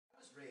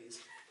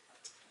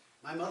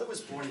My mother was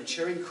born in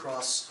Charing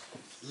Cross,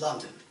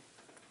 London.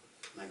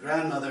 My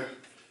grandmother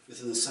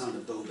within the sound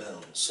of Bow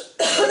Bells,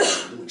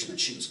 which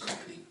meant she was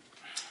Cockney.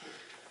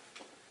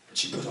 But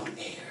she put on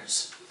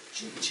airs.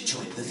 She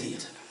joined the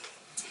theatre.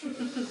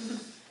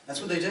 That's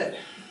what they did.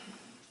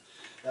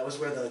 That was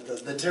where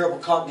the terrible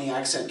Cockney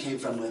accent came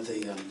from. With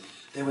the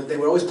they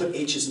would always put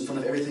H's in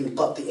front of everything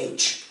but the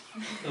H.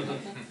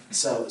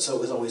 So it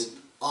was always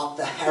 "Och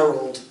the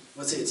Herald."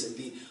 What's it? It's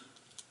the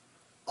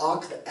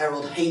 "Och the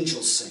Herald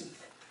Angels sing."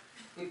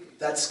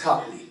 That's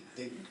Cockney.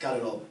 They got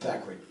it all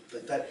backward.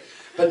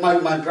 But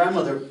my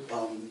grandmother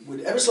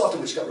would, every so often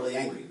when she got really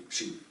angry,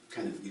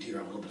 you'd hear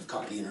a little bit of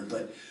Cockney in her,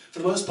 but for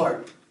the most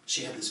part,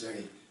 she had this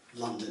very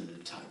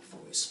London-type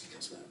voice,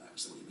 because that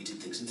was the way we did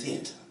things in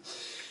theatre.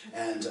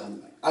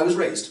 And I was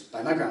raised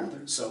by my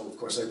grandmother, so of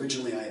course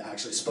originally I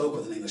actually spoke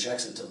with an English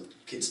accent until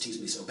kids teased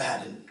me so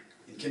bad in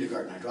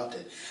kindergarten I dropped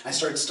it. I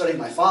started studying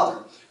my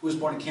father, who was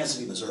born in Kansas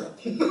City, Missouri.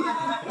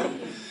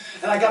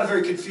 And I got a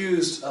very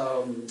confused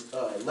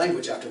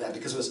language after that,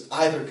 because it was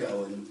either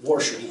go and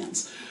wash your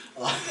hands.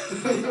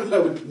 I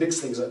would mix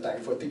things up back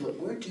and forth. People would,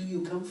 where do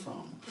you come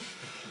from?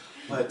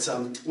 But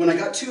when I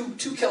got too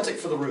Celtic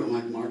for the room,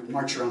 I'd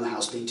march around the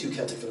house being too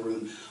Celtic for the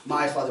room,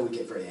 my father would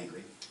get very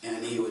angry.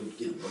 And he would,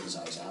 put his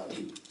eyes out,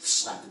 he'd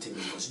slap the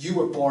table and goes, "You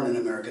were born in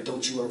America,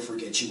 don't you ever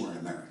forget you were an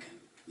American."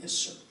 Yes,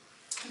 sir.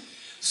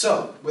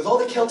 So, with all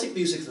the Celtic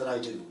music that I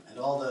do, and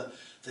all the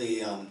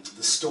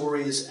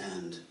stories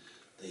and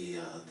the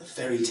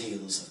fairy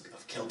tales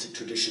of Celtic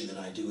tradition that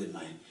I do in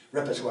my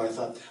repertoire, I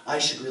thought I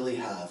should really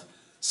have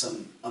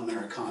some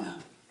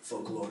Americana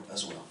folklore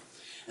as well.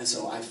 And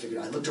so I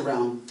figured, I looked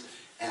around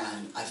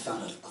and I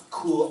found a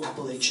cool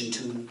Appalachian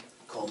tune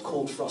called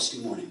 "Cold Frosty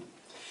Morning."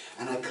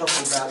 And I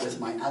coupled that with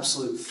my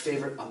absolute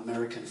favorite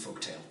American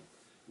folktale,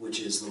 which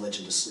is the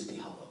legend of Sleepy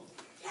Hollow.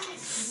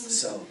 Yes.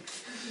 So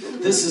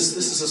this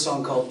is a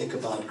song called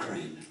Ichabod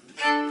Crane.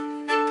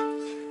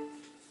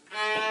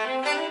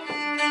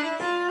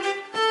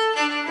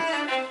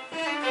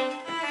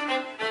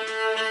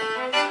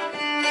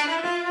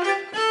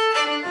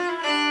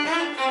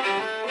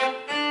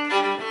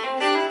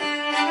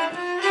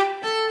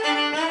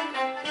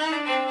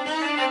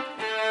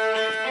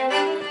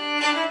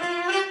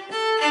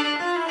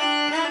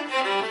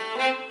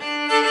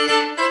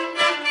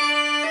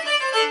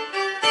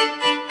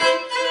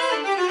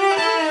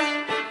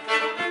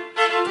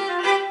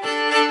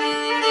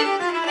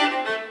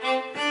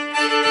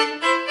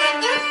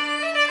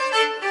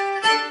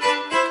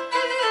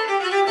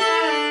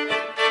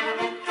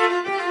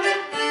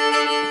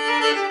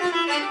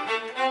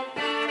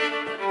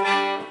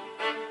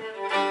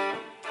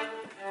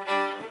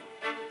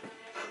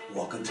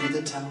 Walking through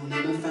the town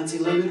in a fancy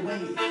learned way,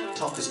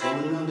 talk is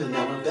going round and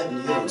now we're betting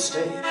you don't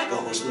stay. The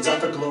horseman's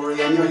out for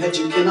glory and your head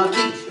you cannot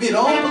keep if you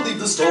don't believe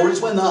the stories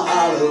when the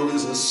hollow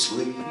is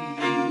asleep.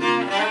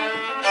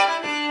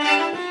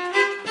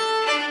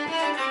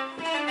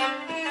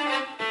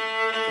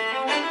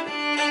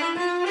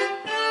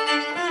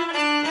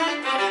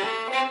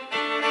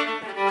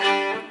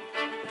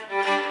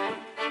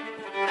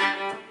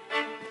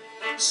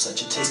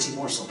 Such a tasty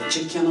morsel, but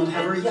you cannot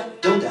have her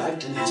yet. Don't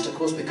act in haste, of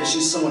course, because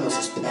she's someone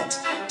else's pet.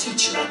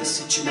 Teacher, I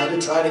beseech you now to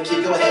try to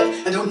keep your head,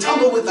 and don't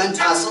tumble with that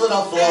tassel in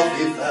a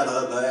fluffy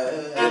feather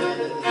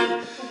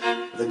bed.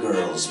 The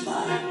girl's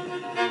mine.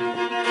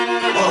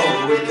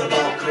 Oh,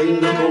 Ichabod Crane,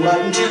 don't go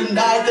riding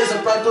tonight. There's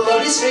a bright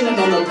bloody streaming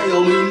on the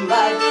pale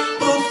moonlight.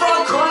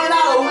 Bullfrog crying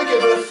out a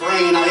wicked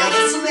refrain. I am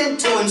listening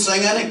to him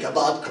sing an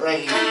Ichabod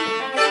Crane.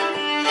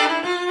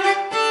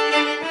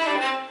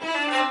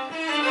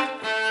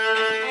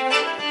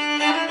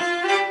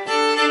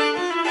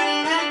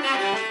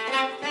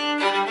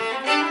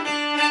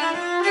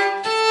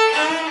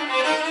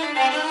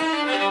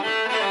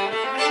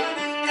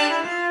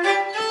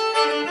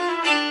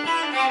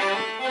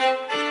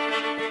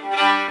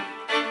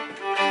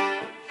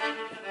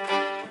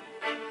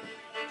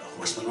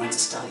 Horseman rides a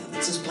stallion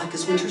that's as black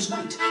as winter's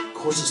night,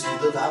 courses through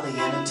the valley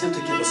and attempt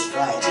to give us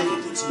fright. If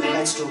you think's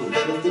midnight strolling,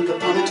 better think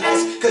upon it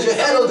twice, cause your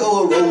head'll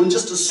go a-rolling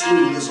just as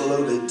smooth as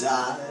loaded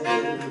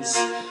dice.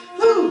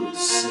 Ooh,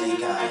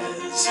 snake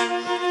eyes.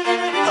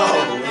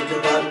 Oh,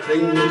 Ichabod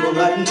Crane, we'll go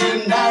riding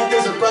tonight.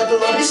 There's a bright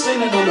bloody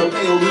steaming on the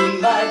pale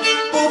moonlight.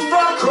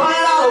 Bullfrog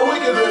crying out a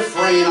wicked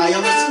refrain. I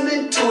am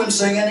listening to him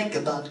sing an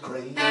Ichabod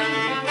Crane.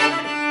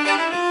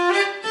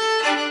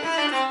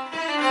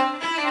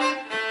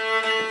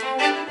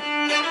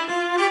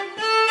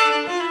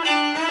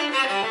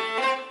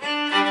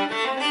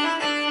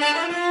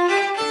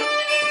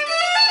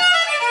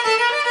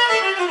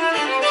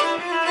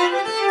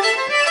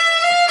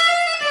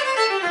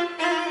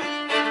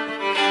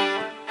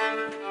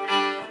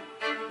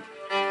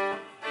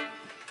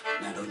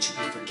 Don't you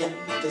be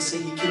forgetting that they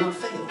say he cannot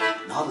fail.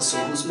 Not a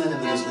soul who's met him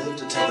and has lived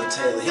to tell the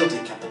tale. He'll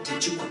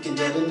decapitate you quick and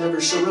dead and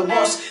never show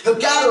remorse. He'll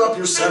gather up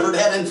your severed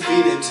head and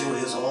feed it to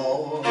his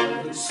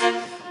horse.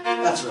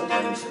 That's real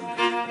brain food.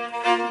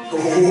 Oh,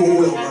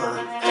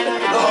 Wilbur.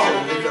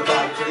 Oh,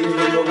 Ichabod Crane,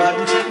 we'll go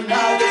riding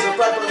tonight. There's a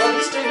bright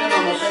bloody steaming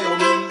on the pale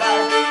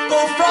moonlight.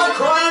 Bullfrog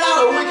crying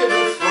out a wicked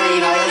refrain.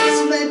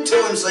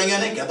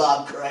 singing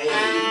Ichabod Crane.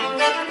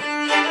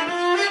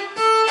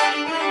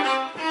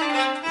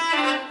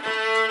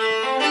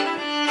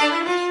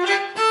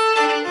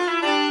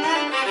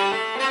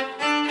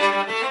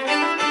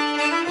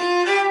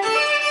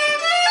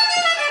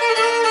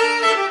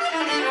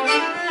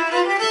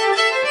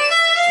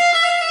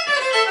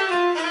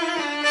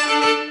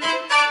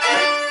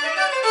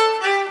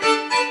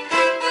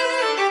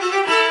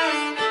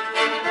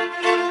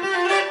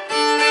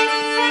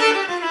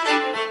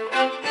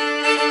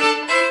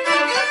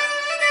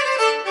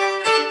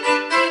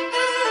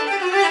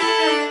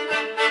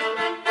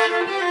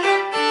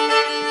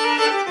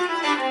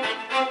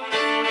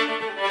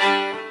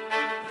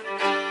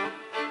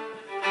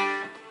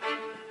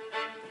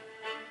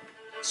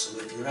 So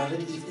if you're out at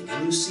evening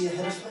and you see a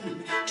head of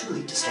flame, too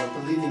late to start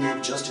believing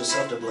you've just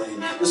yourself to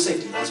blame. Your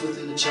safety lies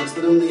within a chance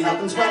that only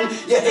happens when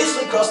you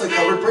hastily cross the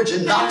covered bridge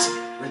and not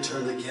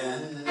return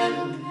again.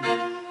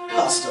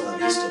 Hasta la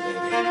vista, baby.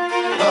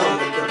 Oh,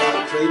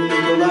 Ichabod Crane, you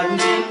go riding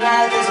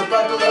tonight. There's a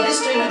bright bloody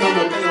steaming on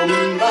the pale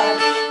moonlight.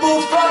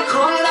 Bullfrog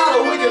crying out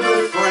a wicked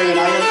refrain.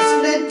 Are you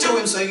listening to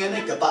him singing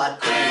Ichabod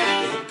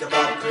Crane?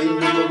 Ichabod Crane, you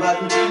go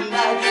riding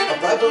tonight. A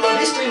bright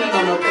bloody steaming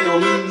on the pale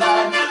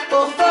moonlight.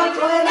 Bullfrog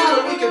crying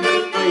out a wicked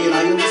refrain.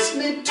 Are you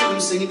listening to him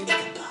singing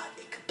Ichabod?